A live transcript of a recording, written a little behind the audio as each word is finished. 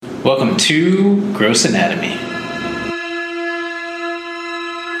Welcome to Gross Anatomy.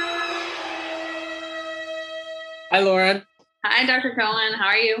 Hi, Lauren. Hi, Dr. Cohen. How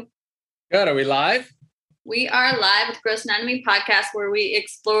are you? Good. Are we live? We are live with the Gross Anatomy podcast, where we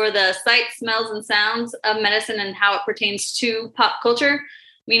explore the sights, smells, and sounds of medicine and how it pertains to pop culture,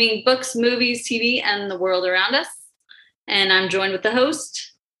 meaning books, movies, TV, and the world around us. And I'm joined with the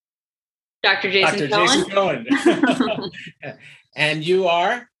host, Dr. Jason Cohen. And you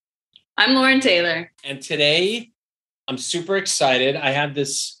are? I'm Lauren Taylor. And today, I'm super excited. I have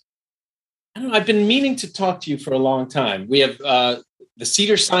this, I've been meaning to talk to you for a long time. We have the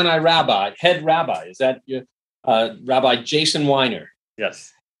Cedars-Sinai rabbi, head rabbi. Is that your Rabbi Jason Weiner?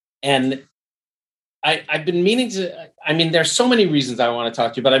 Yes. And I've been meaning to, there's so many reasons I want to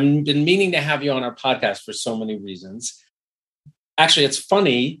talk to you, but I've been meaning to have you on our podcast for so many reasons. Actually, it's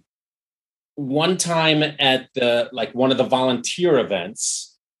funny. One time at one of the volunteer events,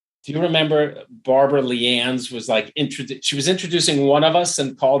 do you remember Barbara Leanne's was she was introducing one of us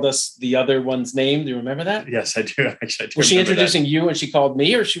and called us the other one's name. Do you remember that? Yes, I do. Actually, was she introducing you and she called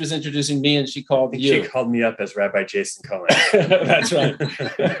me, or she was introducing me and she called you? She called me up as Rabbi Jason Cohen. That's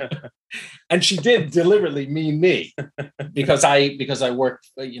right. And she did deliberately mean me because I work,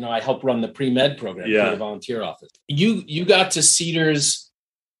 I help run the pre-med program for the volunteer office. You got to Cedars.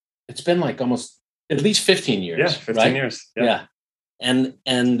 It's been like almost at least 15 years. Yeah, 15 right? years. Yeah. And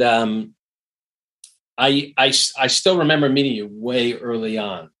I still remember meeting you way early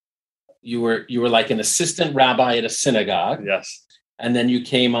on. You were like an assistant rabbi at a synagogue. Yes. And then you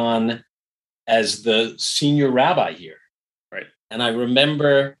came on as the senior rabbi here. Right. And I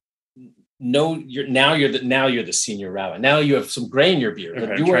remember you're the senior rabbi. Now you have some gray in your beard. Okay,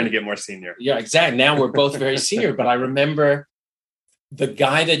 but I'm trying to get more senior. Yeah, exactly. Now we're both very senior, but I remember the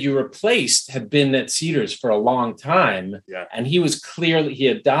guy that you replaced had been at Cedars for a long time. Yeah. And he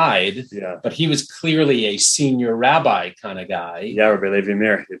had died. Yeah. But he was clearly a senior rabbi kind of guy. Yeah, Rabbi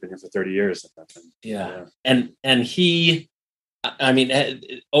Weiner. He'd been here for 30 years at that time. Yeah. And he,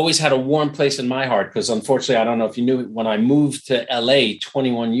 always had a warm place in my heart because unfortunately, I don't know if you knew, when I moved to LA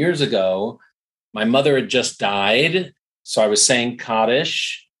 21 years ago, my mother had just died. So I was saying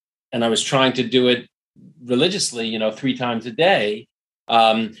Kaddish and I was trying to do it religiously, 3 times a day.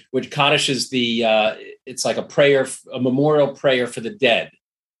 Which Kaddish is it's like a prayer, a memorial prayer for the dead.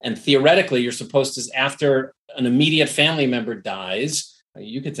 And theoretically, you're supposed to, after an immediate family member dies,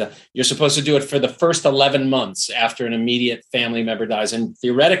 you could tell, you're supposed to do it for the first 11 months after an immediate family member dies. And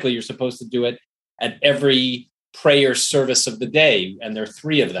theoretically, you're supposed to do it at every prayer service of the day. And there are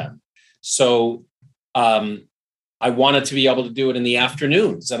 3 of them. So I wanted to be able to do it in the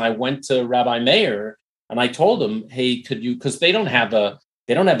afternoons. And I went to Rabbi Meir and I told him, hey, could you, because they don't have a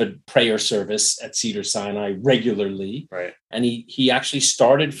prayer service at Cedars-Sinai regularly. Right. And he actually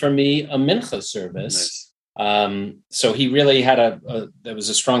started for me a mincha service. Nice. So he really had there was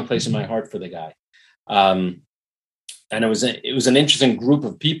a strong place in my heart for the guy. And it was an interesting group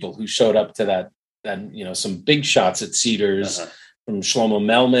of people who showed up to that, some big shots at Cedars, from Shlomo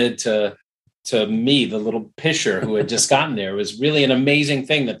Melmed to me, the little pisher who had just gotten there. It was really an amazing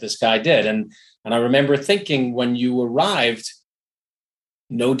thing that this guy did. And I remember thinking when you arrived,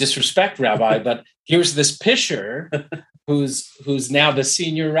 no disrespect, Rabbi, but here's this pisher who's now the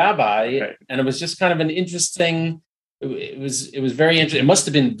senior rabbi. Right. And it was just kind of an interesting, it was very interesting. It must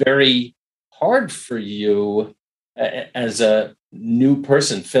have been very hard for you as a new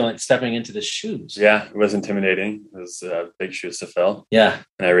person stepping into the shoes. Yeah, it was intimidating. It was big shoes to fill. Yeah.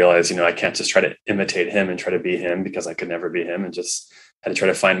 And I realized, I can't just try to imitate him and try to be him because I could never be him, and just had to try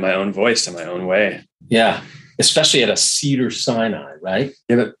to find my own voice in my own way. Yeah. Especially at a Cedars-Sinai, right?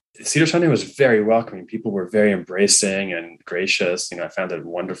 Yeah, but Cedars-Sinai was very welcoming. People were very embracing and gracious. I found it a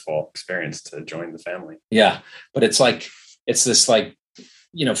wonderful experience to join the family. Yeah. But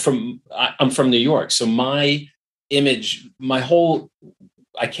I'm from New York. So my image,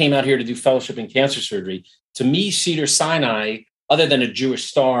 I came out here to do fellowship in cancer surgery. To me, Cedars-Sinai, other than a Jewish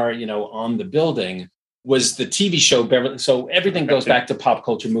star, on the building, was the TV show Beverly. So everything goes back to pop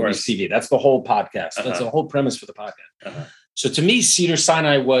culture, movies, TV. That's the whole podcast. That's the whole premise for the podcast. So to me,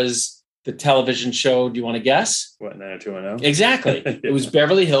 Cedars-Sinai was the television show. Do you want to guess? What, 90210? Exactly. Yeah. It was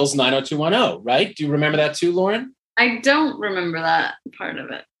Beverly Hills 90210, right? Do you remember that too, Lauren? I don't remember that part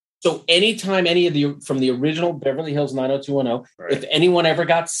of it. So anytime from the original Beverly Hills 90210, right, if anyone ever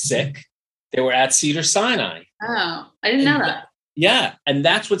got sick, they were at Cedars-Sinai. Oh, I didn't know that. Yeah. And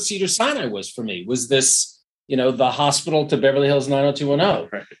that's what Cedars-Sinai was for me, was this, the hospital to Beverly Hills 90210.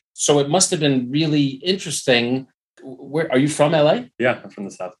 Right. So it must have been really interesting. Where are you from, LA? Yeah, I'm from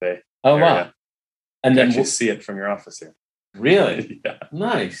the South Bay. Oh, area. wow. And you then actually see it from your office here. Really? Yeah.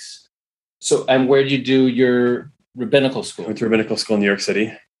 Nice. So, and where did you do your rabbinical school? I went to rabbinical school in New York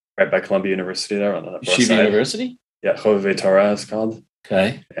City, right by Columbia University there on the north Yeshiva side. University? Yeah, Chovevei Torah is called.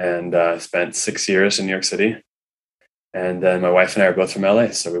 Okay. And spent 6 years in New York City. And then my wife and I are both from LA,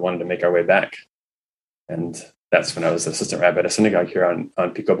 so we wanted to make our way back. And that's when I was assistant rabbi at a synagogue here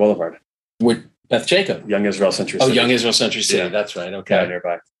on Pico Boulevard. With Beth Jacob? Young Israel Century City. Oh, Young Israel Century City. Yeah. That's right. Okay. Yeah,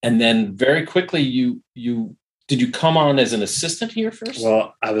 nearby. And then very quickly, did you come on as an assistant here first?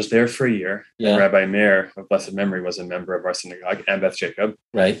 Well, I was there for a year. Yeah. And Rabbi Meir of blessed memory was a member of our synagogue, and Beth Jacob.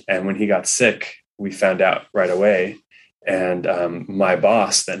 Right. And when he got sick, we found out right away. And my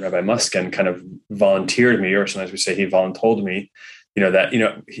boss, then Rabbi Muskin, kind of volunteered me, or sometimes we say he voluntold me, that,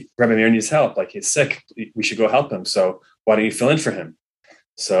 Rabbi Meir needs help. Like, he's sick. We should go help him. So why don't you fill in for him?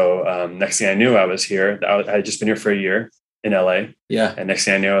 So next thing I knew, I was here. I had just been here for a year in LA. Yeah. And next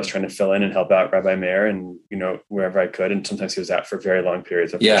thing I knew, I was trying to fill in and help out Rabbi Meir and, wherever I could. And sometimes he was out for very long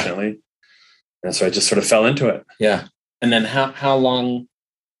periods, unfortunately. Yeah. And so I just sort of fell into it. Yeah. And then how long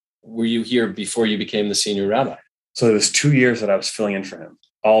were you here before you became the senior rabbi? So it was 2 years that I was filling in for him,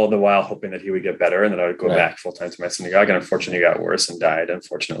 all the while hoping that he would get better and that I would go back full time to my synagogue. And unfortunately, he got worse and died,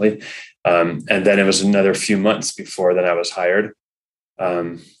 unfortunately. And then it was another few months before then I was hired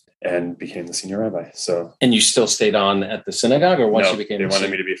and became the senior rabbi. So, and you still stayed on at the synagogue, or once you became? They wanted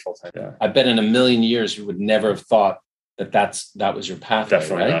me to be full time. Yeah. I bet in a million years you would never have thought that was your pathway.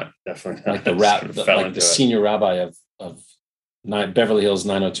 Definitely right? not. Definitely not. Like the senior rabbi of Beverly Hills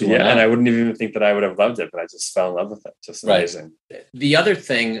 90210. Yeah, and I wouldn't even think that I would have loved it, but I just fell in love with it. Just amazing. Right. The other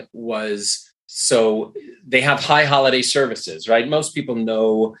thing was, so they have high holiday services, right? Most people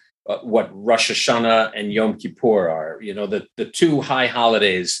know what Rosh Hashanah and Yom Kippur are, the two high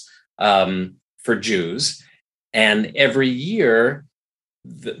holidays for Jews. And every year,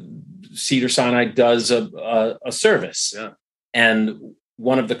 the Cedars-Sinai does a service. Yeah. And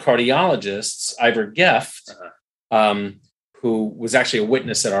one of the cardiologists, Ivor Geft, who was actually a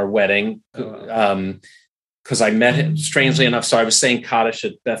witness at our wedding, because I met him, strangely enough. So I was saying Kaddish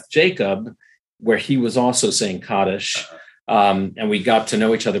at Beth Jacob, where he was also saying Kaddish, and we got to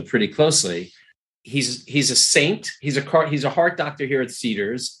know each other pretty closely. He's a saint. He's a heart doctor here at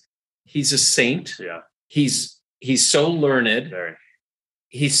Cedars. He's a saint. Yeah. He's so learned. Very.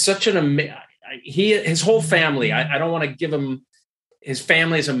 He's such his whole family. I don't want to give him. His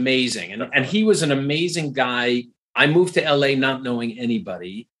family is amazing, and he was an amazing guy. I moved to LA not knowing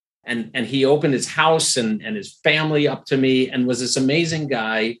anybody, and he opened his house and his family up to me, and was this amazing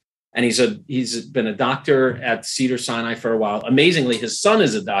guy. And he's been a doctor at Cedars-Sinai for a while. Amazingly, his son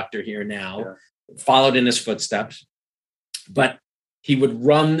is a doctor here now, followed in his footsteps. But he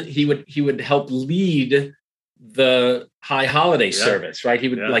would help lead the high holiday service, right? He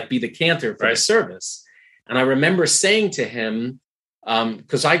would be the cantor for the service. And I remember saying to him,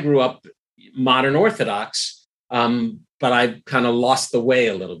 because I grew up modern Orthodox, but I kind of lost the way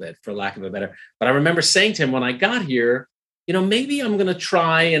a little bit, for lack of a better. But I remember saying to him when I got here, maybe I'm going to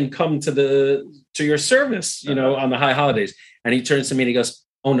try and come to your service, on the high holidays. And he turns to me and he goes,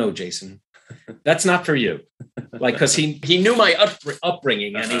 "Oh no, Jason, that's not for you." Because he knew my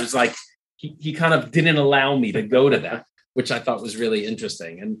upbringing, and he was like, he kind of didn't allow me to go to that, which I thought was really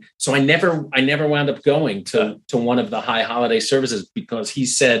interesting. And so I never wound up going to one of the high holiday services because he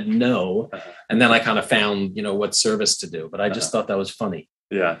said no. And then I kind of found, what service to do, but I just thought that was funny.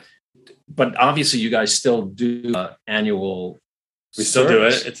 Yeah. But obviously you guys still do annual. We still do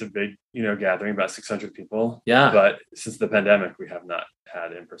it. It's a big, gathering, about 600 people. Yeah. But since the pandemic, we have not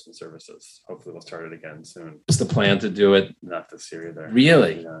had in-person services. Hopefully we'll start it again soon. What's the plan to do it? Not this year either.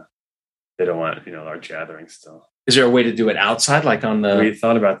 Really? Yeah. They don't want, large gatherings still. Is there a way to do it outside, like on the... We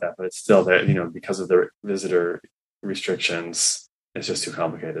thought about that, but it's still there, because of the visitor restrictions, it's just too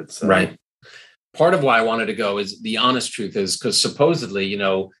complicated. So. Right. Part of why I wanted to go is the honest truth is because supposedly,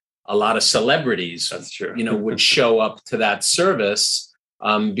 a lot of celebrities, that's true, would show up to that service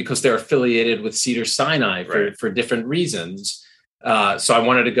because they're affiliated with Cedars-Sinai for different reasons. So I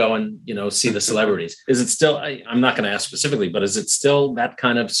wanted to go and, see the celebrities. Is it still, I'm not going to ask specifically, but is it still that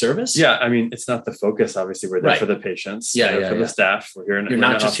kind of service? Yeah. I mean, it's not the focus. Obviously, we're there for the patients, for the staff. We're here. You're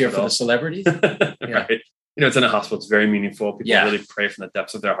not just here for the celebrities. Right. It's in a hospital. It's very meaningful. People really pray from the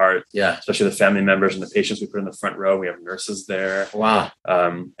depths of their heart. Yeah. Especially the family members and the patients we put in the front row. We have nurses there. Wow.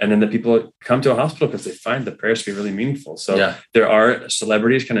 And then the people come to a hospital because they find the prayers to be really meaningful. So there are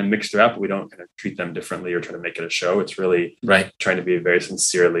celebrities kind of mixed throughout, but we don't kind of treat them differently or try to make it a show. It's really trying to be very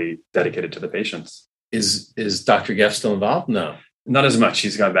sincerely dedicated to the patients. Is Dr. Geff still involved? No. Not as much.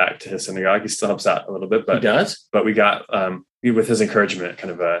 He's gone back to his synagogue. He still helps out a little bit. But he does? But we got, with his encouragement,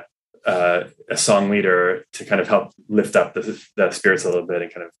 kind of a song leader to kind of help lift up the spirits a little bit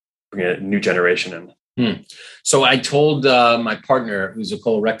and kind of bring a new generation in. So I told my partner, who's a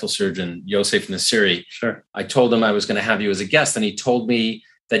colorectal surgeon, Yosef Nassiri, Sure. I told him I was going to have you as a guest, and he told me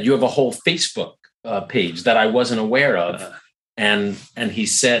that you have a whole Facebook page that I wasn't aware of. And he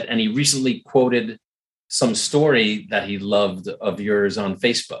said, and he recently quoted some story that he loved of yours on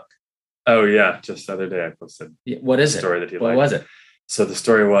Facebook. Oh yeah. Just the other day I posted. What is it? Story that he liked. What was it? So the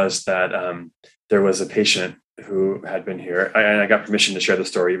story was that there was a patient who had been here. I got permission to share the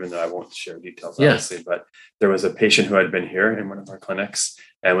story, even though I won't share details, obviously. But there was a patient who had been here in one of our clinics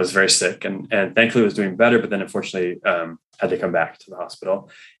and was very sick, and thankfully was doing better, but then unfortunately had to come back to the hospital.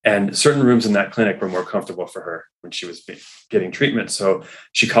 And certain rooms in that clinic were more comfortable for her when she was getting treatment. So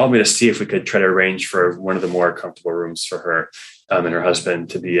she called me to see if we could try to arrange for one of the more comfortable rooms for her and her husband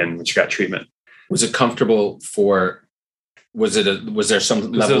to be in when she got treatment. Was it comfortable for? Was there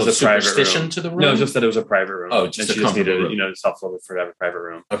some level of superstition to the room? No, just that it was a private room. Oh, just and she just needed, it's helpful for her to have a private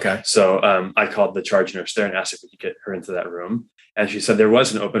room. Okay. So I called the charge nurse there and asked if we could get her into that room. And she said there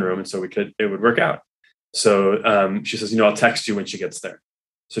was an open room, and so it would work out. So she says, I'll text you when she gets there.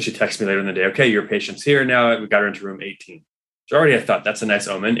 So she texted me later in the day, okay, your patient's here now. We got her into room 18. So already I thought that's a nice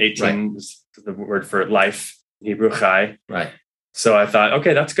omen. 18 is the word for life, in Hebrew, chai. Right. So I thought,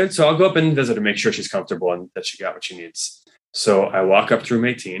 okay, that's good. So I'll go up and visit her, make sure she's comfortable and that she got what she needs. So I walk up to room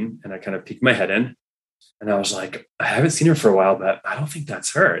 18 and I kind of peek my head in, and I was like, I haven't seen her for a while, but I don't think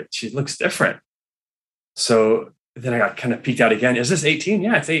that's her. She looks different. So then I got kind of peeked out again. Is this 18?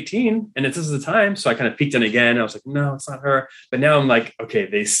 Yeah, it's 18. And this is the time. So I kind of peeked in again. I was like, no, it's not her. But now I'm like, okay,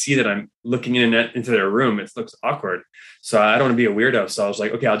 they see that I'm looking into their room. It looks awkward. So I don't want to be a weirdo. So I was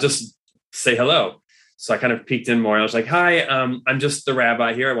like, okay, I'll just say hello. So I kind of peeked in more. I was like, hi, I'm just the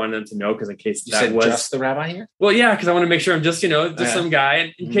rabbi here. I wanted them to know because in case that was just the rabbi here. Well, yeah, because I want to make sure I'm just, some guy.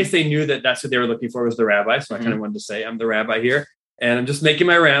 And in case they knew that that's what they were looking for was the rabbi. So I kind of wanted to say, I'm the rabbi here. And I'm just making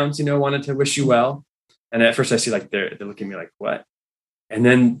my rounds, wanted to wish you well. And at first I see like, they're looking at me like, what? And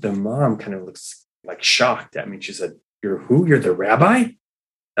then the mom kind of looks like shocked at me. She said, you're who? You're the rabbi? And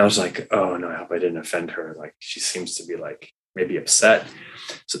I was like, oh no, I hope I didn't offend her. Like she seems to be like maybe upset.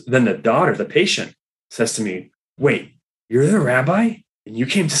 So then the daughter, the patient, says to me, wait, you're the rabbi and you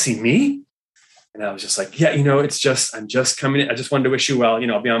came to see me? And I was just like, yeah, I'm just coming. I just wanted to wish you well.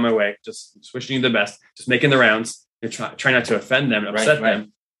 I'll be on my way. Just wishing you the best. Just making the rounds. Try not to offend them, upset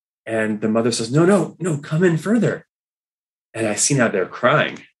them. And the mother says, no, come in further. And I see now they're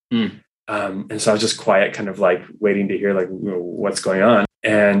crying. And so I was just quiet, kind of like waiting to hear like what's going on.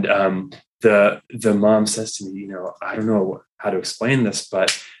 And the mom says to me, I don't know how to explain this,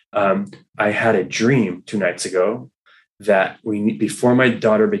 but I had a dream 2 nights ago that before my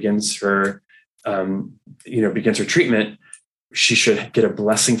daughter begins her treatment, she should get a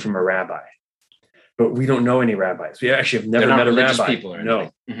blessing from a rabbi. But we don't know any rabbis. We actually have never met a rabbi. People or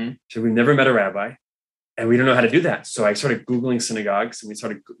no. So we've never met a rabbi, and we don't know how to do that. So I started Googling synagogues, and we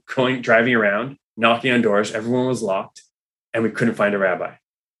started driving around, knocking on doors. Everyone was locked, and we couldn't find a rabbi.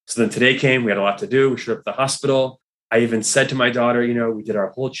 So then today came. We had a lot to do. We showed up at the hospital. I even said to my daughter, we did our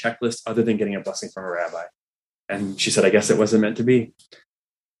whole checklist other than getting a blessing from a rabbi. And she said, I guess it wasn't meant to be.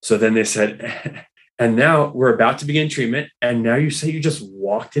 So then they said, and now we're about to begin treatment. And now you say you just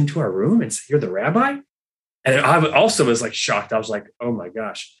walked into our room and say you're the rabbi? And I also was like shocked. I was like, oh my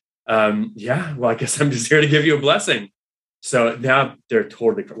gosh. Yeah, well, I guess I'm just here to give you a blessing. So now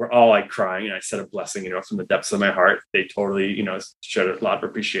we're all like crying. And I said a blessing, from the depths of my heart. They totally, showed a lot of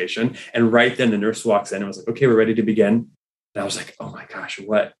appreciation. And right then the nurse walks in and was like, okay, we're ready to begin. And I was like, oh my gosh,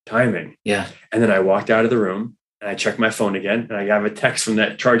 what timing. Yeah. And then I walked out of the room and I checked my phone again. And I have a text from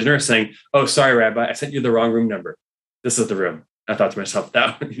that charge nurse saying, oh, sorry, Rabbi, I sent you the wrong room number. This is the room. I thought to myself,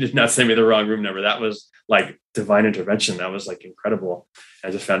 you did not send me the wrong room number. That was like divine intervention. That was like incredible.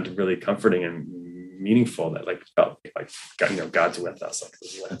 I just found it really comforting and meaningful that like felt like God's with us.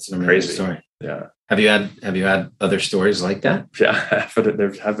 That's an crazy story. Yeah. Have you had other stories like that? Yeah, but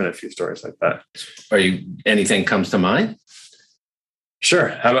there have been a few stories like that. Anything comes to mind? Sure.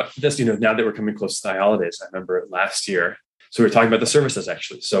 How about this? Now that we're coming close to the holidays, I remember last year. So we were talking about the services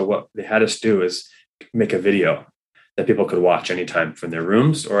actually. So what they had us do is make a video that people could watch anytime from their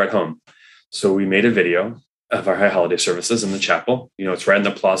rooms or at home. So we made a video of our high holiday services in the chapel. It's right in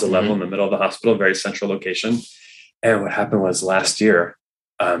the plaza level in the middle of the hospital, very central location. And what happened was last year,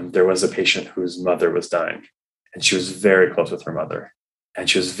 there was a patient whose mother was dying, and she was very close with her mother, and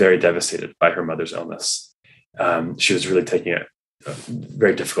she was very devastated by her mother's illness. She was really taking it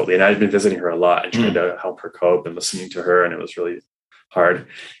very difficultly. And I had been visiting her a lot and trying to help her cope and listening to her. And it was really hard.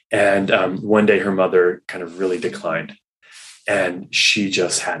 And one day her mother kind of really declined. And she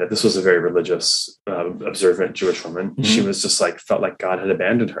just had it. This was a very religious, observant Jewish woman. Mm-hmm. She was just like, felt like God had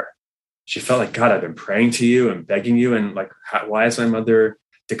abandoned her. She felt like, God, I've been praying to you and begging you. And like, why is my mother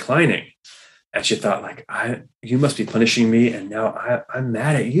declining? And she thought like, you must be punishing me. And now I'm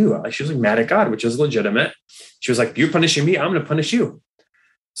mad at you. Like, she was like mad at God, which is legitimate. She was like, you're punishing me, I'm going to punish you.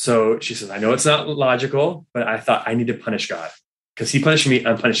 So she says, I know it's not logical, but I thought I need to punish God because he punished me.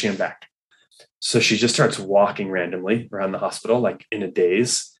 I'm punishing him back. So she just starts walking randomly around the hospital, like in a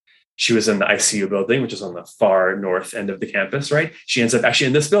daze. She was in the ICU building, which is on the far north end of the campus, right? She ends up actually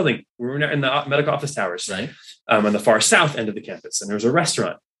in this building. We're in the medical office towers, right? On the far south end of the campus. And there was a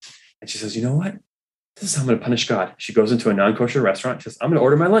restaurant. And she says, you know what? This is how I'm going to punish God. She goes into a non-kosher restaurant. She says, I'm going to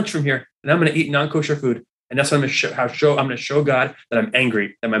order my lunch from here and I'm going to eat non-kosher food. And that's what I'm going to show. I'm going to show God that I'm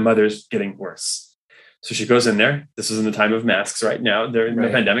angry that my mother's getting worse. So she goes in there. This is in the time of masks right now. They're in the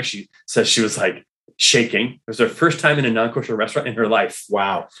pandemic. She says she was like shaking. It was her first time in a non-kosher restaurant in her life.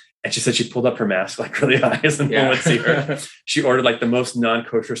 Wow. And she said she pulled up her mask like really high so no one would see her. She ordered like the most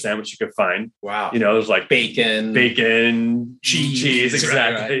non-kosher sandwich she could find. Wow. You know, it was like bacon, cheese,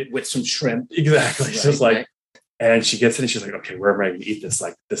 exactly. Right. With some shrimp. Exactly. Right, she's like, and she gets in and she's like, okay, where am I going to eat this?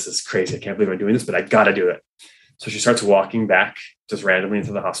 Like, this is crazy. I can't believe I'm doing this, but I got to do it. So she starts walking back just randomly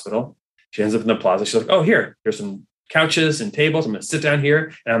into the hospital. She ends up in the plaza. She's like, oh, here's some couches and tables. I'm going to sit down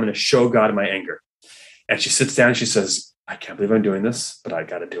here and I'm going to show God my anger. And she sits down and she says, I can't believe I'm doing this, but I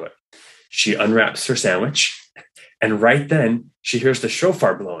got to do it. She unwraps her sandwich. And right then she hears the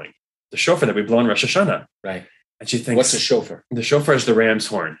shofar blowing, the shofar that we blow in Rosh Hashanah. Right. And she thinks, what's the shofar? The shofar is the ram's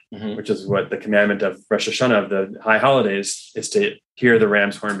horn, which is what the commandment of Rosh Hashanah, of the high holidays, is to hear the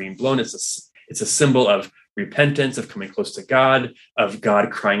ram's horn being blown. It's a symbol of repentance, of coming close to God, of God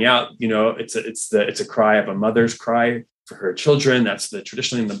crying out. You know, it's a cry of a mother's cry for her children. That's the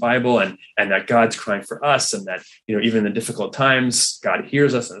traditionally in the Bible, and that God's crying for us, and that, you know, even in the difficult times, God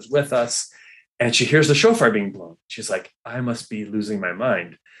hears us and is with us. And she hears the shofar being blown. She's like, I must be losing my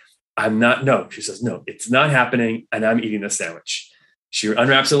mind. She says, no, it's not happening. And I'm eating this sandwich. She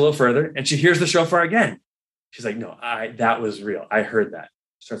unwraps it a little further and she hears the shofar again. She's like, no, that was real. I heard that.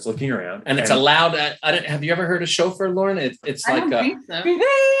 Starts looking around. And it's a loud, have you ever heard a shofar, Lauren? It's like, I don't think so.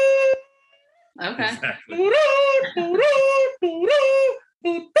 Okay.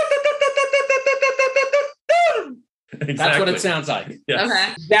 Exactly. That's what it sounds like. Yes.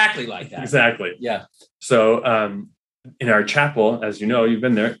 Okay. Exactly like that. Exactly. Yeah. So in our chapel, as you know, you've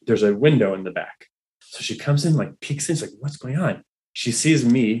been there, there's a window in the back. So she comes in, like peeks in, she's like, what's going on? She sees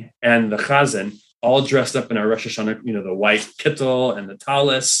me and the chazan all dressed up in our Rosh Hashanah, you know, the white kittel and the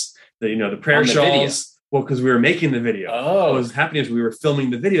talis, the prayer shawls. Video. Well, because we were making the video. Oh. What was happening is we were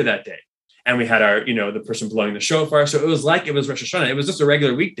filming the video that day. And we had our, the person blowing the shofar. So it was like it was Rosh Hashanah. It was just a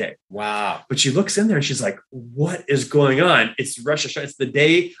regular weekday. Wow. But she looks in there and she's like, what is going on? It's Rosh Hashanah. It's the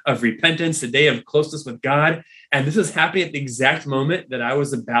day of repentance, the day of closeness with God. And this is happening at the exact moment that I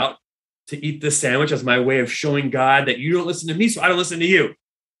was about to eat this sandwich as my way of showing God that you don't listen to me, so I don't listen to you.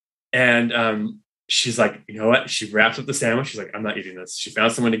 And she's like, you know what? She wraps up the sandwich. She's like, I'm not eating this. She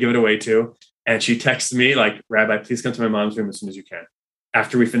found someone to give it away to. And she texted me like, Rabbi, please come to my mom's room as soon as you can.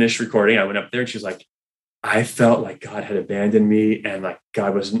 After we finished recording, I went up there and she's like, I felt like God had abandoned me and like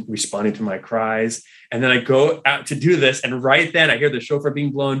God wasn't responding to my cries. And then I go out to do this. And right then I hear the shofar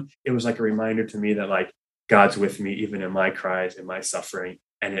being blown. It was like a reminder to me that like God's with me, even in my cries and my suffering.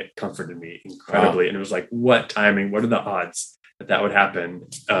 And it comforted me incredibly. Wow. And it was like, what timing? What are the odds that would happen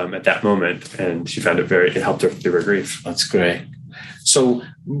at that moment? And she found it helped her through her grief. That's great. So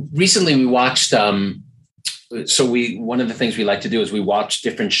recently we watched, one of the things we like to do is we watch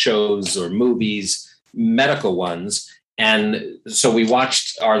different shows or movies, medical ones. And so we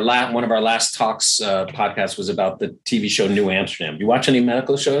watched one of our last talks podcast was about the TV show New Amsterdam. You watch any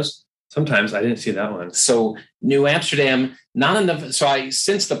medical shows? Sometimes. I didn't see that one. So New Amsterdam, not enough. So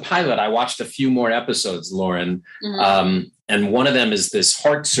since the pilot, I watched a few more episodes, Lauren. Mm-hmm. And one of them is this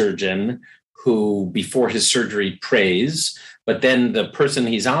heart surgeon who before his surgery prays, but then the person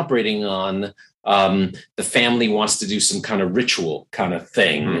he's operating on, the family wants to do some kind of ritual kind of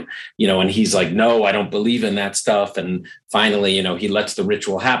thing, mm-hmm. And he's like, no, I don't believe in that stuff. And finally, he lets the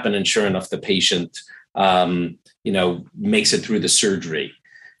ritual happen. And sure enough, the patient, makes it through the surgery.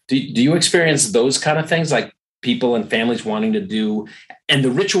 Do you experience those kind of things, like people and families wanting to do, and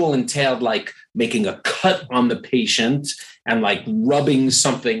the ritual entailed like making a cut on the patient and like rubbing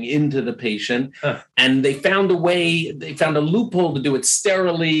something into the patient. And they found a loophole to do it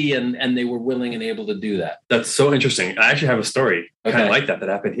sterilely, and they were willing and able to do that. That's so interesting. I actually have a story kind of like that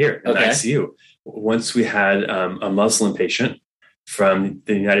happened here in the ICU. Once we had a Muslim patient from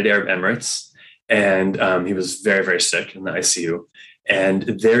the United Arab Emirates, and he was very, very sick in the ICU. And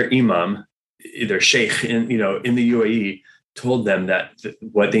their imam, their sheikh in the UAE, told them that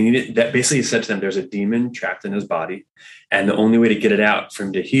what they needed, that basically said to them, there's a demon trapped in his body. And the only way to get it out for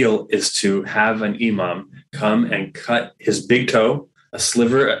him to heal is to have an imam come and cut his big toe, a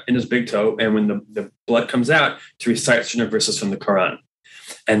sliver in his big toe. And when the blood comes out, to recite certain verses from the Quran.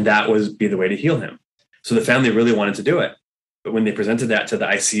 And that would be the way to heal him. So the family really wanted to do it. But when they presented that to the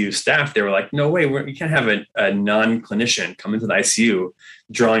ICU staff, they were like, no way, you can't have a non-clinician come into the ICU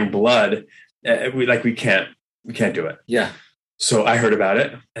drawing blood. We can't do it. Yeah. So I heard about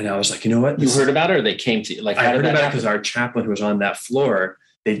it and I was like, you know what? You heard about it, or they came to you? Like, I heard about it because our chaplain who was on that floor,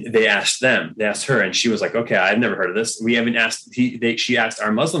 they asked her, and she was like, okay, I've never heard of this. We haven't asked, she asked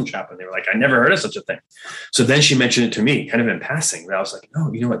our Muslim chaplain. They were like, I never heard of such a thing. So then she mentioned it to me kind of in passing, but I was like,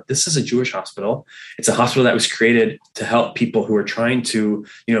 no, you know what? This is a Jewish hospital. It's a hospital that was created to help people who are trying to,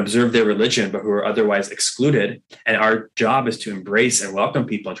 observe their religion, but who are otherwise excluded. And our job is to embrace and welcome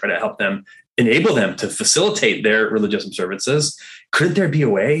people and try to help them, enable them to facilitate their religious observances. Couldn't there be a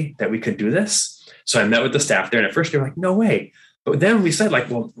way that we could do this? So I met with the staff there, and at first they were like, no way. But then we said, like,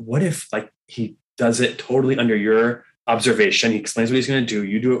 well, what if he does it totally under your observation? He explains what he's going to do.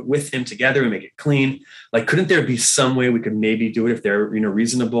 You do it with him together. We make it clean. Like, couldn't there be some way we could maybe do it if they're,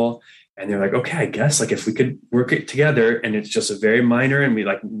 reasonable? And they're like, okay, I guess if we could work it together, and it's just a very minor, and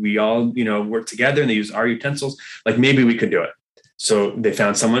we all, work together, and they use our utensils, maybe we could do it. So they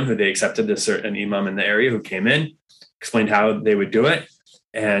found someone who they accepted, an imam in the area, who came in, explained how they would do it.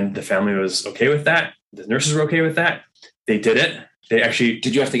 And the family was okay with that. The nurses were okay with that. They did it. They actually...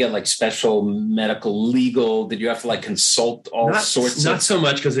 Did you have to get special medical, legal? Did you have to consult all sorts? Not so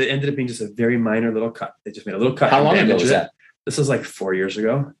much, because it ended up being just a very minor little cut. They just made a little cut. How long ago was that? This was 4 years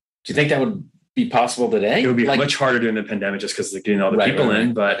ago. Do you think that would be possible today? It would be much harder during the pandemic just because getting all the people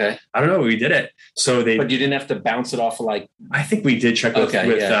in. But okay. I don't know. We did it. So But you didn't have to bounce it off I think we did check with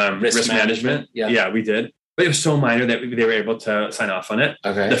risk management. Yeah, we did. But it was so minor that they were able to sign off on it.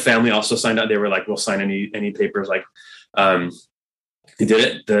 Okay. The family also signed out. They were like, we'll sign any papers. They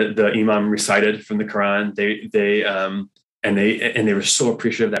did it. The imam recited from the Quran. They were so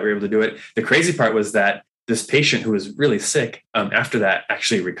appreciative that we were able to do it. The crazy part was that this patient who was really sick after that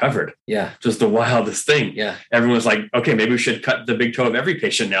actually recovered. Yeah. Just the wildest thing. Yeah. Everyone was like, okay, maybe we should cut the big toe of every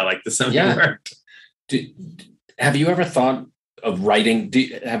patient now. This something worked. Have you ever thought of writing?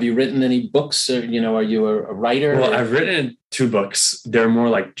 Have you written any books? Or, are you a writer? Well, I've written 2 books. They're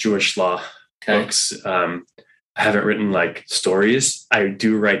more Jewish law books. I haven't written stories. I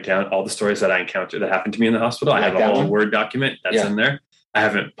do write down all the stories that I encounter that happened to me in the hospital. I have a whole Word document that's in there. I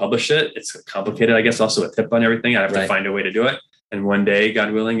haven't published it. It's complicated, I guess, also a tip on everything. I have to find a way to do it. And one day,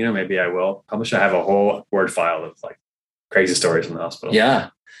 God willing, maybe I will publish it. I have a whole Word file of crazy stories in the hospital.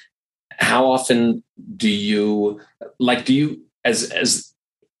 Yeah. How often do you are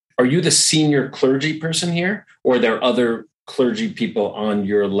you the senior clergy person here, or are there other clergy people on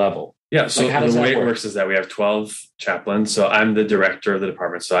your level? Yeah. So the way it works is that we have 12 chaplains. So I'm the director of the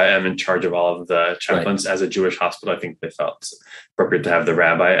department. So I am in charge of all of the chaplains. As a Jewish hospital, I think they felt appropriate to have the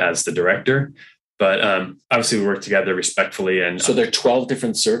rabbi as the director. But obviously we work together respectfully. And so there are 12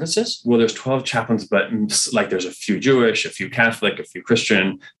 different services? Well, there's 12 chaplains, but there's a few Jewish, a few Catholic, a few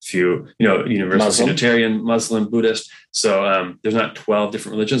Christian, a few, Universal Unitarian, Muslim, Buddhist. So there's not 12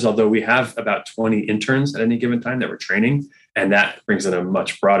 different religions, although we have about 20 interns at any given time that we're training. And that brings in a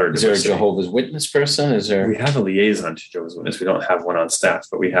much broader diversity. Is there a Jehovah's Witness person? We have a liaison to Jehovah's Witness. We don't have one on staff,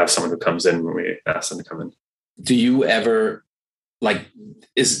 but we have someone who comes in when we ask them to come in. Do you ever,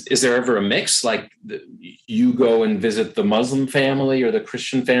 is there ever a mix? You go and visit the Muslim family or the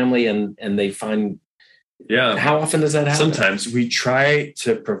Christian family and they find... Yeah. How often does that happen? Sometimes we try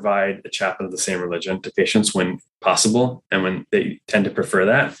to provide a chaplain of the same religion to patients when possible and when they tend to prefer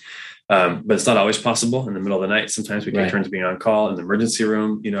that. But it's not always possible in the middle of the night. Sometimes we take turns being on call in the emergency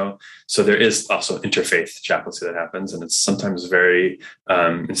room, so there is also interfaith chaplaincy that happens. And it's sometimes very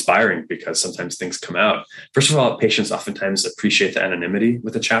inspiring because sometimes things come out. First of all, patients oftentimes appreciate the anonymity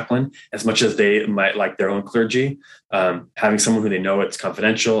with a chaplain as much as they might like their own clergy. Having someone who they know it's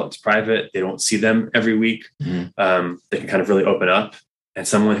confidential, it's private, they don't see them every week. Mm-hmm. They can kind of really open up. And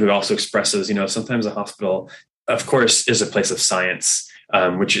someone who also expresses, sometimes a hospital, of course, is a place of science.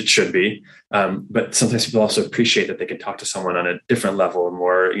 Which it should be. But sometimes people also appreciate that they can talk to someone on a different level,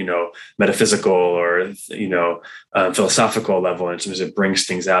 more, metaphysical or, philosophical level. And sometimes it brings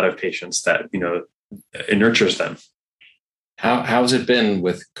things out of patients that, it nurtures them. How's it been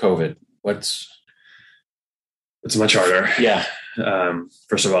with COVID? It's much harder. Yeah.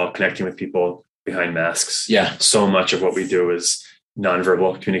 First of all, connecting with people behind masks. Yeah. So much of what we do is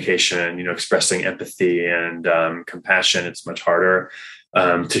nonverbal communication, expressing empathy and compassion. It's much harder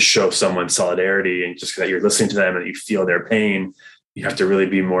to show someone solidarity, and just that you're listening to them and you feel their pain. You have to really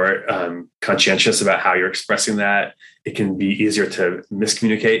be more conscientious about how you're expressing that. It can be easier to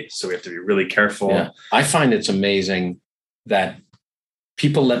miscommunicate, so we have to be really careful. Yeah. I find it's amazing that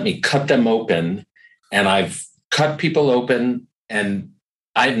people let me cut them open, and I've cut people open and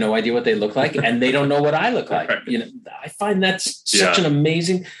I have no idea what they look like, and they don't know what I look like. Right. I find that's such an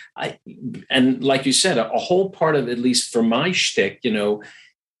amazing, and like you said, a whole part of, at least for my shtick,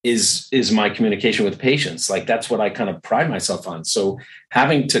 is my communication with patients. Like, that's what I kind of pride myself on. So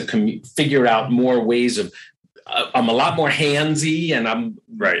having to figure out more ways of, I'm a lot more handsy, and I'm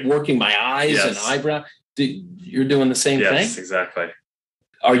working my eyes and eyebrow. You're doing the same thing? Yes, exactly.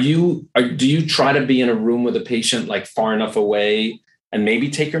 Do you try to be in a room with a patient, like far enough away, and maybe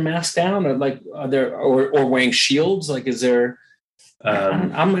take your mask down, or like or wearing shields? Like, is there?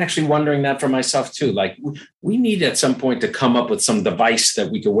 I'm actually wondering that for myself too. Like, we need at some point to come up with some device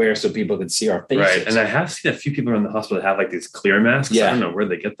that we could wear so people can see our faces. Right. And I have seen a few people in the hospital that have like these clear masks. Yeah. I don't know where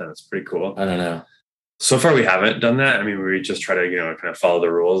they get them. It's pretty cool. I don't know. So far, we haven't done that. I mean, we just try to, kind of follow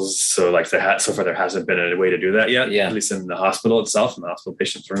the rules. So like so far, there hasn't been a way to do that yet, at least in the hospital itself, in the hospital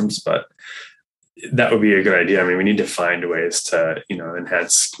patients' rooms. But that would be a good idea. I mean, we need to find ways to,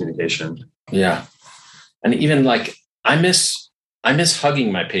 enhance communication. Yeah. And even like, I miss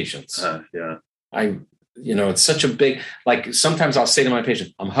hugging my patients. Yeah. It's such a big, like, sometimes I'll say to my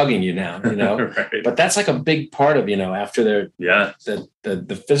patient, I'm hugging you now, Right. But that's like a big part of, after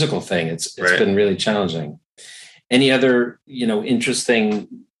the physical thing, it's been really challenging. Any other, interesting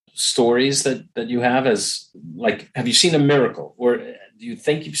stories that you have have you seen a miracle, or do you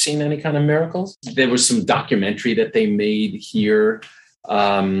think you've seen any kind of miracles? There was some documentary that they made here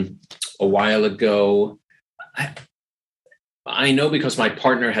a while ago. I know because my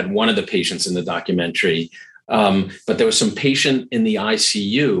partner had one of the patients in the documentary, but there was some patient in the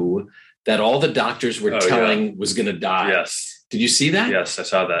ICU that all the doctors were telling was going to die. Yes. Did you see that? Yes, I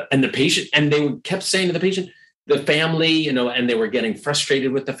saw that. And the patient, and they kept saying to the patient, the family, and they were getting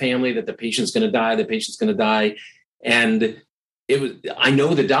frustrated with the family that the patient's going to die. And I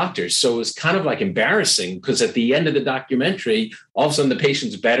know the doctors, so it was kind of like embarrassing, because at the end of the documentary, all of a sudden the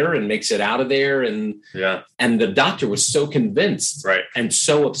patient's better and makes it out of there. And the doctor was so convinced and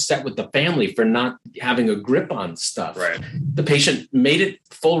so upset with the family for not having a grip on stuff. Right. The patient made it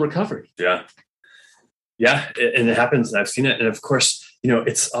full recovery. Yeah. Yeah. And it happens. And I've seen it. And of course,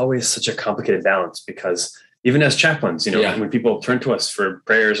 it's always such a complicated balance, because even as chaplains, when people turn to us for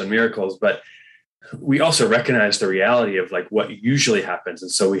prayers and miracles, but we also recognize the reality of like what usually happens.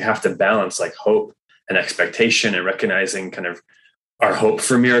 And so we have to balance like hope and expectation, and recognizing kind of our hope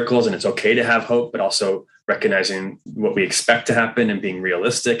for miracles. And it's okay to have hope, but also recognizing what we expect to happen and being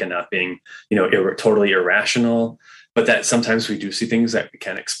realistic and not being, totally irrational. But that sometimes we do see things that we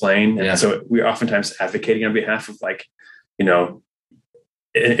can't explain. And so we're oftentimes advocating on behalf of like,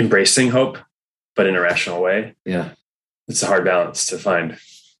 embracing hope, but in a rational way. Yeah. It's a hard balance to find.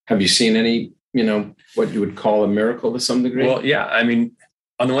 Have you seen any, what you would call a miracle to some degree? Well, yeah. I mean,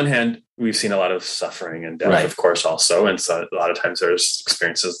 on the one hand, we've seen a lot of suffering and death, of course, also. And so a lot of times there's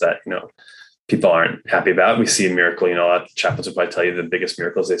experiences that, people aren't happy about. We see a miracle, a lot of chaplains will probably tell you the biggest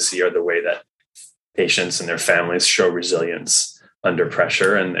miracles they see are the way that patients and their families show resilience under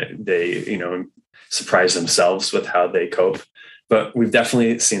pressure, and they surprise themselves with how they cope. But we've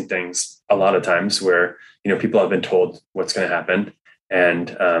definitely seen things a lot of times where, people have been told what's going to happen,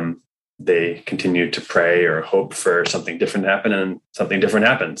 and they continue to pray or hope for something different to happen, and something different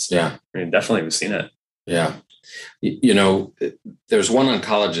happens. Yeah. I mean, definitely we've seen it. Yeah. There's one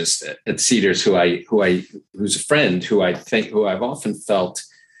oncologist at Cedars who's a friend who I've often felt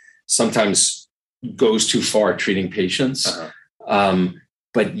sometimes goes too far treating patients.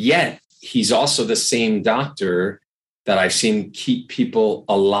 But yet he's also the same doctor that I've seen keep people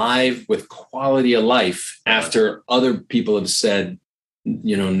alive with quality of life after other people have said,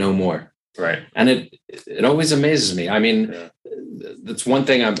 no more. Right. And it always amazes me. I mean, that's one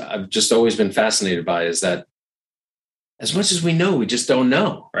thing I've just always been fascinated by, is that as much as we know, we just don't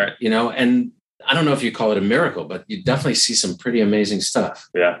know. Right. And I don't know if you call it a miracle, but you definitely see some pretty amazing stuff.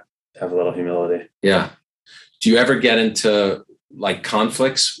 Yeah. Have a little humility. Yeah. Do you ever get into like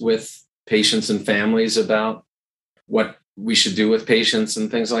conflicts with patients and families about what we should do with patients and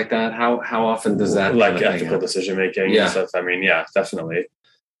things like that? How often does that, like, ethical decision making and stuff? I mean, yeah, definitely.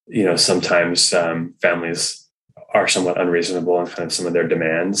 Sometimes families are somewhat unreasonable in kind of some of their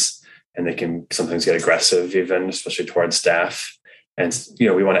demands, and they can sometimes get aggressive, even especially towards staff. And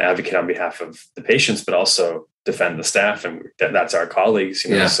we want to advocate on behalf of the patients, but also defend the staff, and that's our colleagues,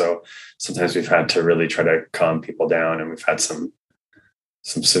 you know. So sometimes we've had to really try to calm people down, and we've had some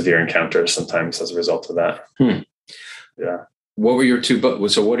severe encounters sometimes as a result of that. Yeah. What were your two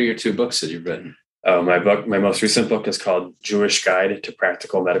books? So what are your two books that you've written? My most recent book is called Jewish Guide to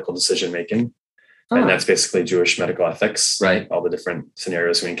Practical Medical Decision Making. And that's basically Jewish medical ethics, right? All the different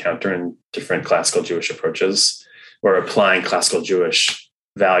scenarios we encounter and different classical Jewish approaches. We're applying classical Jewish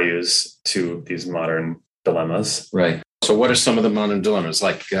values to these modern dilemmas. Right. So what are some of the modern dilemmas?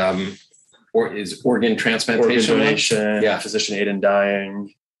 Like, is organ transplantation? Organ donation, physician aid in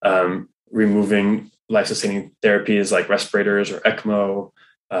dying, removing life-sustaining therapies like respirators or ECMO,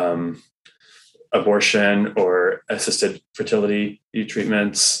 abortion or assisted fertility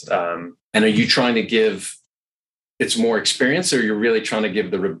treatments. And are you trying to give it's more experience, or you're really trying to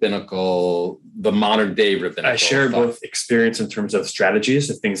give the modern day rabbinical? I share both experience in terms of strategies,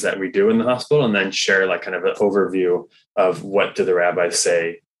 the things that we do in the hospital, and then share like kind of an overview of what do the rabbis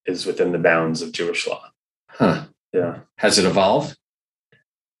say is within the bounds of Jewish law. Huh. Yeah. Has it evolved?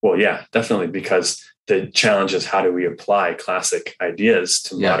 Well, yeah, definitely, because the challenge is how do we apply classic ideas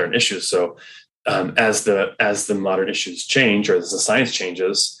to modern issues? So as the modern issues change, or as the science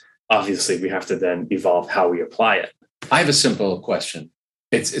changes, obviously we have to then evolve how we apply it. I have a simple question.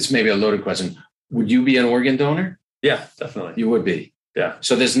 It's maybe a loaded question. Would you be an organ donor? Yeah, definitely. You would be. Yeah.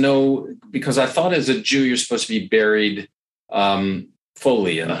 So there's because I thought as a Jew, you're supposed to be buried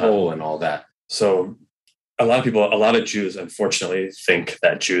fully and whole and all that. So a lot of Jews, unfortunately, think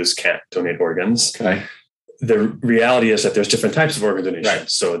that Jews can't donate organs. Okay. The reality is that there's different types of organ donation. Right.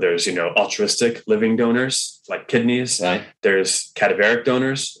 So there's, altruistic living donors like kidneys. Right. There's cadaveric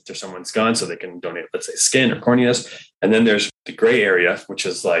donors if someone's gone, so they can donate, let's say, skin or corneas. And then there's the gray area, which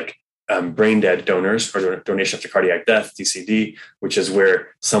is like brain dead donors or donation after cardiac death, DCD, which is where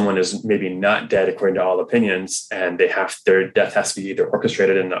someone is maybe not dead according to all opinions, and their death has to be either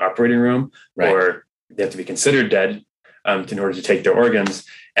orchestrated in the operating room or they have to be considered dead in order to take their organs.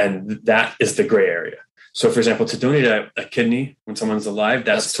 And that is the gray area. So, for example, to donate a kidney when someone's alive,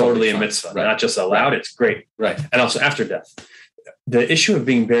 that's totally a mitzvah, not just allowed, it's great. Right. And also after death. The issue of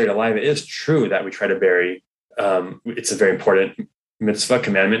being buried alive, it is true that we try to bury, it's a very important mitzvah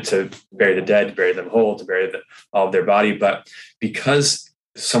commandment to bury the dead, to bury them whole, to bury all of their body. But because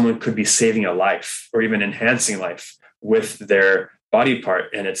someone could be saving a life or even enhancing life with their body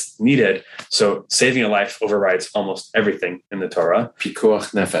part, and it's needed. So saving a life overrides almost everything in the Torah.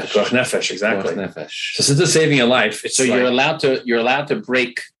 Pikuach nefesh. Pikuach nefesh, exactly. Pikuach nefesh. So since it's saving a life, it's you're allowed to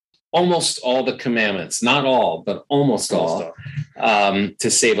break almost all the commandments, not all, but almost all. To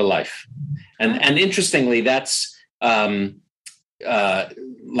save a life. And interestingly, that's like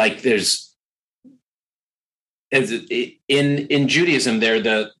there's in Judaism,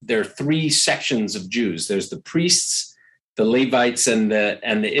 there are three sections of Jews. There's the priests, the Levites, and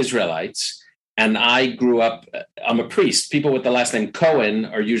the Israelites. And I grew up, I'm a priest. People with the last name Cohen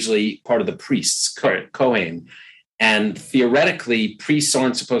are usually part of the priests, Cohen. And theoretically, priests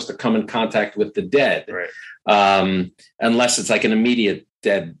aren't supposed to come in contact with the dead, unless it's like an immediate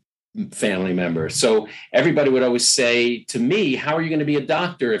dead family member. So everybody would always say to me, how are you going to be a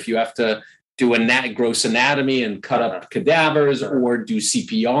doctor if you have to do gross anatomy and cut up cadavers or do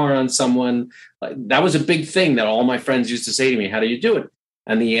CPR on someone? That was a big thing that all my friends used to say to me, how do you do it?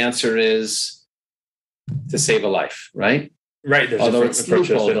 And the answer is to save a life, right? Right. There's although it's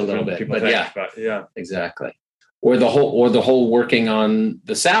loopholed a little bit, but yeah, exactly. Or the whole working on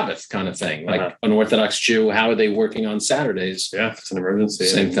the Sabbath kind of thing, like an Orthodox Jew, how are they working on Saturdays? Yeah, if it's an emergency.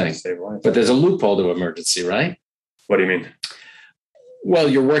 Same thing. But there's a loophole to emergency, right? What do you mean? Well,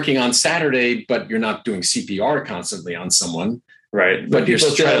 you're working on Saturday, but you're not doing CPR constantly on someone. Right. But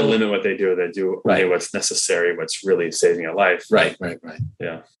people try to limit what they do. They do only what's necessary, what's really saving a life. Right.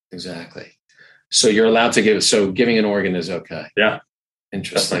 Yeah. Exactly. So you're allowed to giving an organ is okay. Yeah.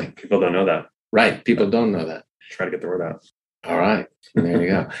 Interesting. Definitely. People don't know that. Right. People don't know that. Try to get the word out. All right. There you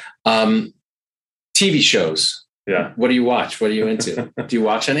go. TV shows. Yeah. What do you watch? What are you into? Do you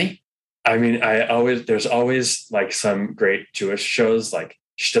watch any? I mean, there's always like some great Jewish shows like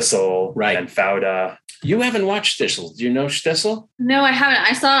Shtisel and Fauda. You haven't watched Shtisel. Do you know Shtisel? No, I haven't.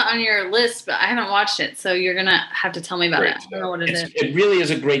 I saw it on your list, but I haven't watched it. So you're going to have to tell me about it. I don't know what it is. It really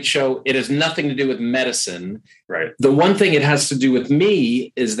is a great show. It has nothing to do with medicine. Right. The one thing it has to do with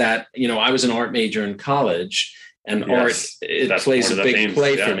me is that, I was an art major in college, and art plays a big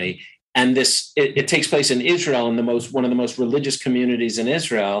play for me. And it takes place in Israel, in one of the most religious communities in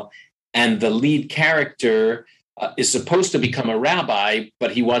Israel. And the lead character is supposed to become a rabbi,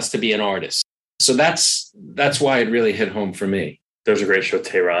 but he wants to be an artist. So that's why it really hit home for me. There's a great show,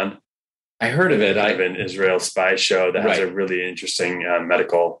 Tehran. I heard of it. I have an Israel spy show that has a really interesting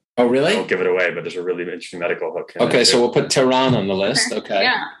medical. Oh, really? I won't give it away, but there's a really interesting medical hook. Okay, so we'll put Tehran on the list. Okay.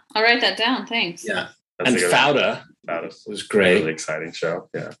 Yeah, I'll write that down. Thanks. Yeah. And Fauda was great. Really exciting show.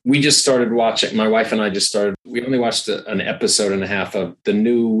 Yeah. We just started watching, my wife and I we only watched an episode and a half of the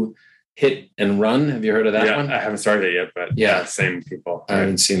new Hit and Run. Have you heard of that one? I haven't started it yet, but same people. I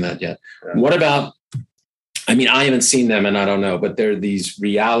haven't seen that yet. Yeah. What about, I haven't seen them and I don't know, but there are these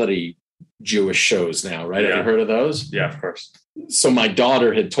reality Jewish shows now, right? Have you heard of those? Yeah, of course. So my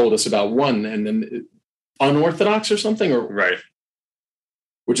daughter had told us about one, and then Unorthodox or something,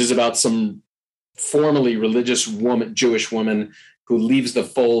 which is about some formerly religious woman, Jewish woman, who leaves the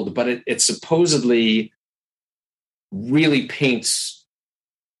fold, but it supposedly really paints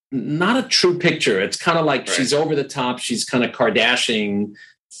not a true picture. It's kind of like she's over the top. She's kind of Kardashian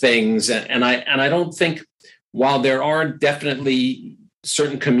things, and I don't think, while there are definitely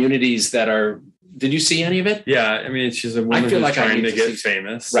certain communities that are. Did you see any of it? Yeah, she's a woman who's trying to get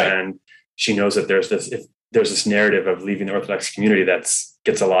famous, and she knows that there's this narrative of leaving the Orthodox community that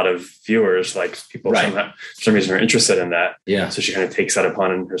gets a lot of viewers. Like people somehow, for some reason, are interested in that. Yeah. So she kind of takes that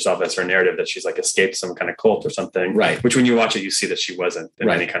upon herself as her narrative, that she's like escaped some kind of cult or something. Right. Which when you watch it, you see that she wasn't in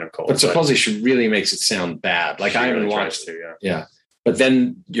any kind of cult. But supposedly she really makes it sound bad. Like I haven't watched it. Yeah. But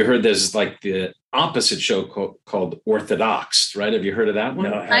then you heard there's like the opposite show called Orthodox, right? Have you heard of that one?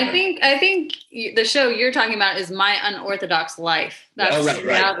 No, I think the show you're talking about is My Unorthodox Life. That's a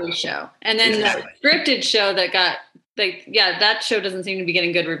reality show. And then the scripted show that got that show doesn't seem to be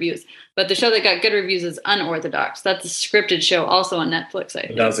getting good reviews. But the show that got good reviews is Unorthodox. That's a scripted show also on Netflix, I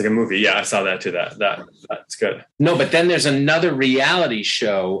think. That was like a movie. Yeah, I saw that too. That's good. No, but then there's another reality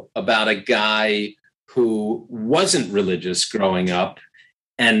show about a guy who wasn't religious growing up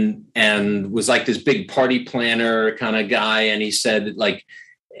and was like this big party planner kind of guy. And he said, like,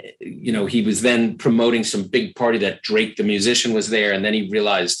 he was then promoting some big party that Drake, the musician, was there. And then he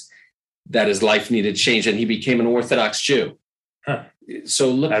realized that his life needed change and he became an Orthodox Jew. Huh. So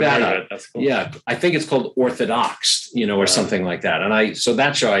look that up. That's cool. Yeah. I think it's called Orthodox, or something like that. And so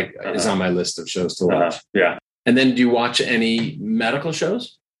that show is on my list of shows to watch. Yeah. And then do you watch any medical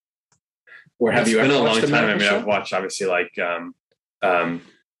shows? Or have you ever watched a medical show? I've watched obviously like,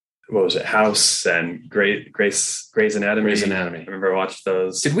 what was it? House and Grey's Anatomy. Grey's Anatomy. I remember I watched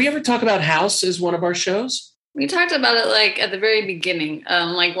those. Did we ever talk about House as one of our shows? We talked about it like at the very beginning,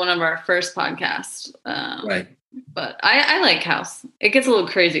 like one of our first podcasts. Right. But I like House. It gets a little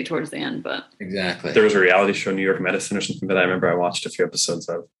crazy towards the end, but. Exactly. There was a reality show, New York Medicine or something, that I remember I watched a few episodes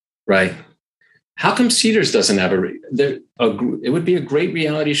of. Right. How come Cedars doesn't have it would be a great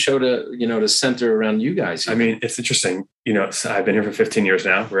reality show to center around you guys. It's interesting. So I've been here for 15 years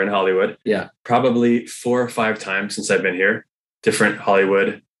now. We're in Hollywood. Yeah. Probably 4 or 5 times since I've been here, different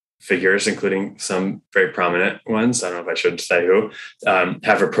Hollywood figures, including some very prominent ones, I don't know if I should say who,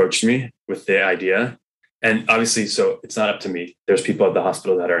 have approached me with the idea. And obviously, so it's not up to me. There's people at the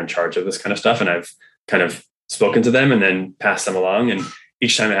hospital that are in charge of this kind of stuff. And I've kind of spoken to them and then passed them along. And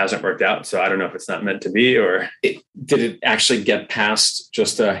each time it hasn't worked out. So I don't know if it's not meant to be or. Did it actually get past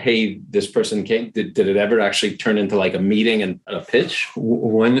just hey, this person came? Did it ever actually turn into like a meeting and a pitch?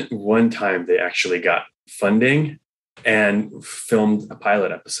 One time they actually got funding and filmed a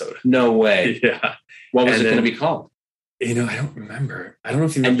pilot episode. No way. Yeah. What was it going to be called? I don't remember. I don't know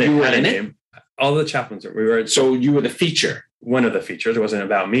if you had a name. All the chaplains were. So you were the feature. One of the features. It wasn't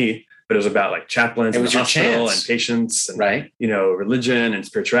about me, but it was about like chaplains in the hospital and patients and, religion and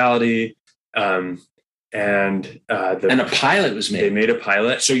spirituality. And a pilot was made. They made a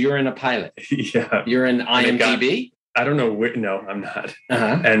pilot. So you're in a pilot. Yeah. You're in IMDb? I don't know. No, I'm not.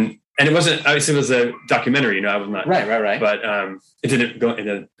 Uh-huh. And it wasn't, obviously it was a documentary, I was not. Right. But it didn't go,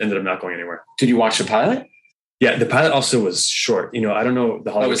 it ended up not going anywhere. Did you watch the pilot? Yeah. The pilot also was short. I don't know.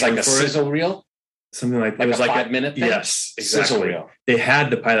 It was like a sizzle reel? Something like that. It was like a 5-minute thing? Yes, exactly. Sizzle reel. They had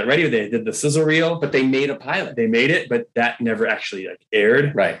the pilot ready. They did the sizzle reel. But they made a pilot. They made it, but that never actually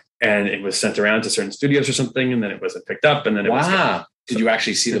aired. Right. And it was sent around to certain studios or something, and then it wasn't picked up. And then it was. Wow. Did you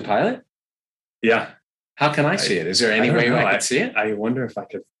actually see the pilot? Yeah. How can I see it? Is there any way I could see it? I wonder if I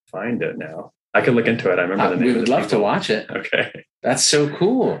could find it now. I could look into it. I remember the name. We would love to watch it. Okay. That's so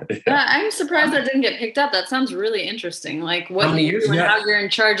cool. Yeah, I'm surprised that didn't get picked up. That sounds really interesting. Like what how you're in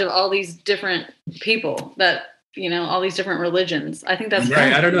charge of all these different people that, all these different religions. I think that's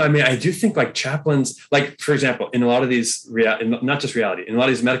right. I don't know. I do think like chaplains, like for example, in a lot of these not just reality, in a lot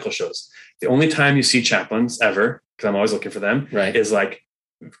of these medical shows, the only time you see chaplains ever, because I'm always looking for them, is like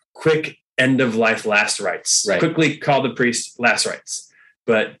quick end of life last rites. Right. Quickly call the priest, last rites.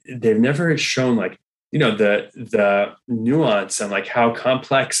 But they've never shown like the nuance and like how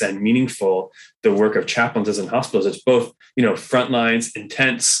complex and meaningful the work of chaplains is in hospitals. It's both, front lines,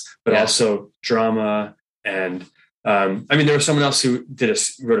 intense, but also drama. And there was someone else who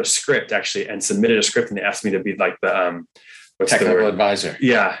wrote a script actually and submitted a script, and they asked me to be like the technical advisor.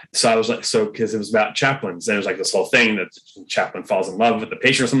 Yeah. So I was like, because it was about chaplains, and it was like this whole thing that the chaplain falls in love with the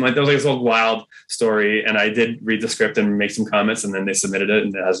patient or something like that. It was like this whole wild story. And I did read the script and make some comments, and then they submitted it,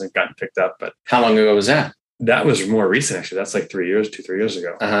 and it hasn't gotten picked up. But how long ago was that? That was more recent, actually. That's like 3 years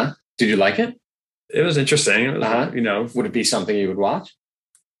ago. Uh-huh. Did you like it? It was interesting. It was, would it be something you would watch?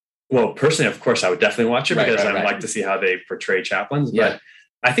 Well, personally, of course, I would definitely watch it because I would like to see how they portray chaplains. But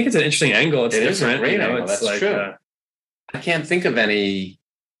I think it's an interesting angle. It's different. Is a great angle. It's That's true. I can't think of any.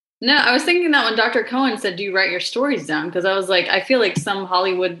 No, I was thinking that when Dr. Cohen said, do you write your stories down? Because I was like, I feel like some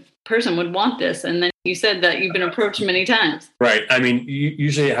Hollywood person would want this. And then you said that you've been approached many times. Right.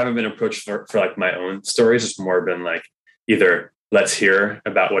 Usually I haven't been approached for like my own stories. It's more been like either let's hear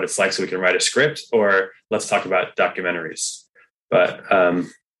about what it's like so we can write a script, or let's talk about documentaries. But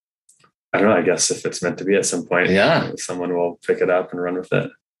I don't know, I guess if it's meant to be at some point, someone will pick it up and run with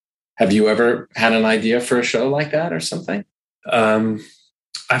it. Have you ever had an idea for a show like that or something?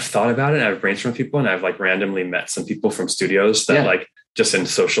 I've thought about it, and I've brainstormed people, and I've like randomly met some people from studios that like just in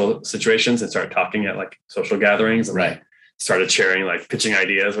social situations and started talking at like social gatherings and started sharing, like pitching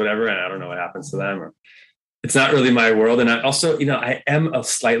ideas, whatever. And I don't know what happens to them, or it's not really my world. And I also, I am a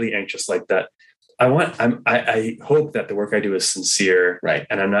slightly anxious like that. I hope that the work I do is sincere, right?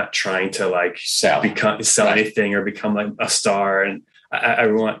 And I'm not trying to like sell right. anything or become like a star. And I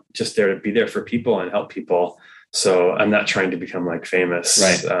want just there to be there for people and help people. So I'm not trying to become like famous.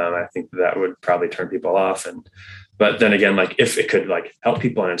 Right. I think that would probably turn people off. But then again, like if it could like help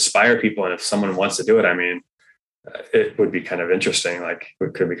people and inspire people, and if someone wants to do it, it would be kind of interesting. Like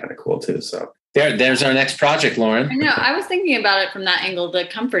it could be kind of cool too. So there's our next project, Lauren. I know. I was thinking about it from that angle, the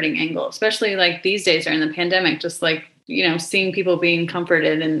comforting angle, especially like these days during the pandemic, just like, seeing people being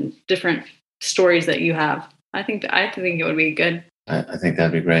comforted in different stories that you have. I think it would be good. I think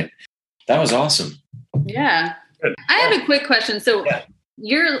that'd be great. That was awesome. Yeah. Good. I have a quick question. So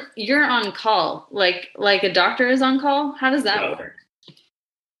you're on call, like a doctor is on call. How does that work?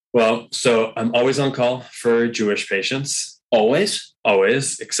 Well, so I'm always on call for Jewish patients. Always,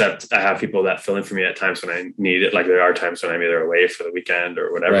 except I have people that fill in for me at times when I need it. Like there are times when I'm either away for the weekend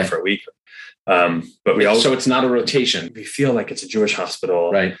or whatever for a week. But so it's not a rotation. We feel like it's a Jewish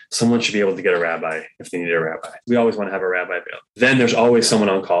hospital. Right. Someone should be able to get a rabbi if they need a rabbi. We always want to have a rabbi available. Then there's always someone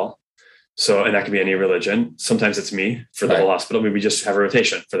on call. So, and that can be any religion. Sometimes it's me for the whole hospital. We just have a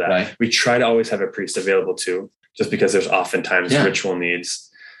rotation for that. Right. We try to always have a priest available too, just because there's oftentimes ritual needs.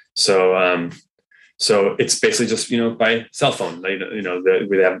 So, so it's basically just, by cell phone,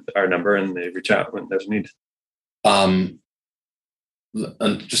 we have our number and they reach out when there's a need.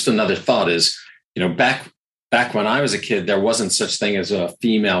 Just another thought is, back when I was a kid, there wasn't such thing as a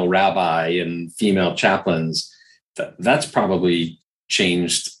female rabbi and female chaplains. That's probably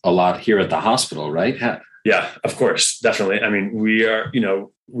changed a lot here at the hospital, right? Yeah, of course. Definitely. We are,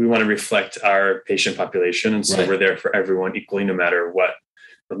 we want to reflect our patient population. And so we're there for everyone equally, no matter what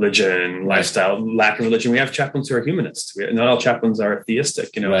religion, lifestyle, lack of religion. We have chaplains who are humanists. Not all chaplains are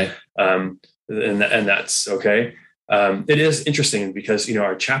theistic, and that's okay. It is interesting because,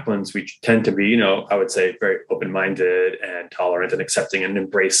 our chaplains, we tend to be, I would say very open-minded and tolerant and accepting and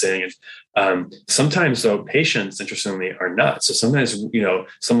embracing. And sometimes though patients, interestingly, are not. So sometimes,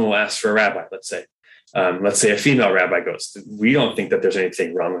 someone will ask for a rabbi, let's say a female rabbi goes, we don't think that there's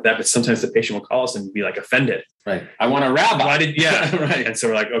anything wrong with that, but sometimes the patient will call us and be like offended. Right. I want a rabbi. Right. And so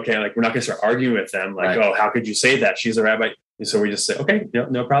we're like, okay, like we're not going to start arguing with them. Like, oh, how could you say that? She's a rabbi. And so we just say, okay,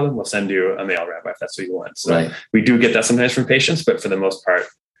 no problem. We'll send you a male rabbi if that's what you want. So we do get that sometimes from patients, but for the most part,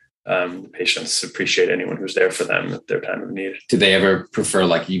 the patients appreciate anyone who's there for them at their time of need. Do they ever prefer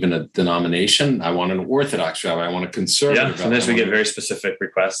like even a denomination? I want an Orthodox rabbi. I want a conservative rabbi. Sometimes we get very specific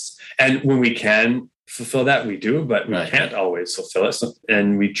requests. And when we can fulfill that, we do, but we can't always fulfill it. So,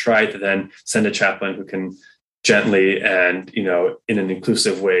 and we try to then send a chaplain who can gently and, in an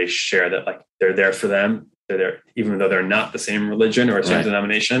inclusive way share that like they're there for them. They're there, even though they're not the same religion or same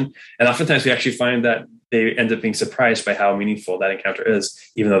denomination. And oftentimes we actually find that they end up being surprised by how meaningful that encounter is,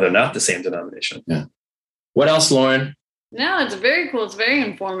 even though they're not the same denomination. Yeah. What else, Lauren? No, it's very cool. It's very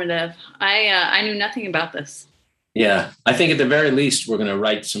informative. I knew nothing about this. Yeah. I think at the very least, we're going to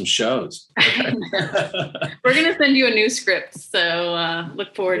write some shows. Okay. We're going to send you a new script. So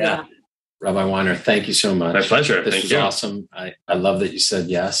look forward to that. Rabbi Weiner, thank you so much. My pleasure. This was awesome. I love that you said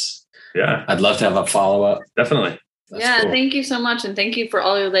yes. Yeah. I'd love to have a follow-up. Definitely. Yeah, cool. Thank you so much. And thank you for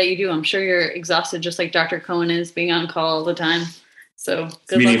all that you do. I'm sure you're exhausted, just like Dr. Cohen is, being on call all the time. So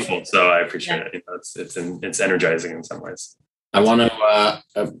it's meaningful. Luck. So I appreciate it. It's energizing in some ways. I want to,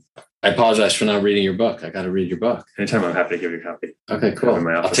 I apologize for not reading your book. I got to read your book. Anytime, I'm happy to give you a copy. Okay, cool.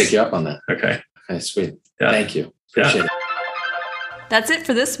 I'll take you up on that. Okay, sweet. Yeah. Thank you. Appreciate it. That's it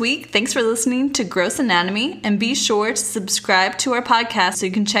for this week. Thanks for listening to Gross Anatomy, and be sure to subscribe to our podcast so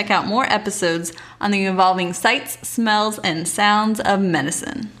you can check out more episodes on the evolving sights, smells, and sounds of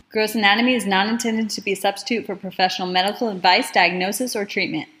medicine. Gross Anatomy is not intended to be a substitute for professional medical advice, diagnosis, or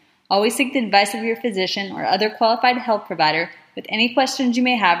treatment. Always seek the advice of your physician or other qualified health provider with any questions you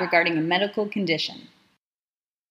may have regarding a medical condition.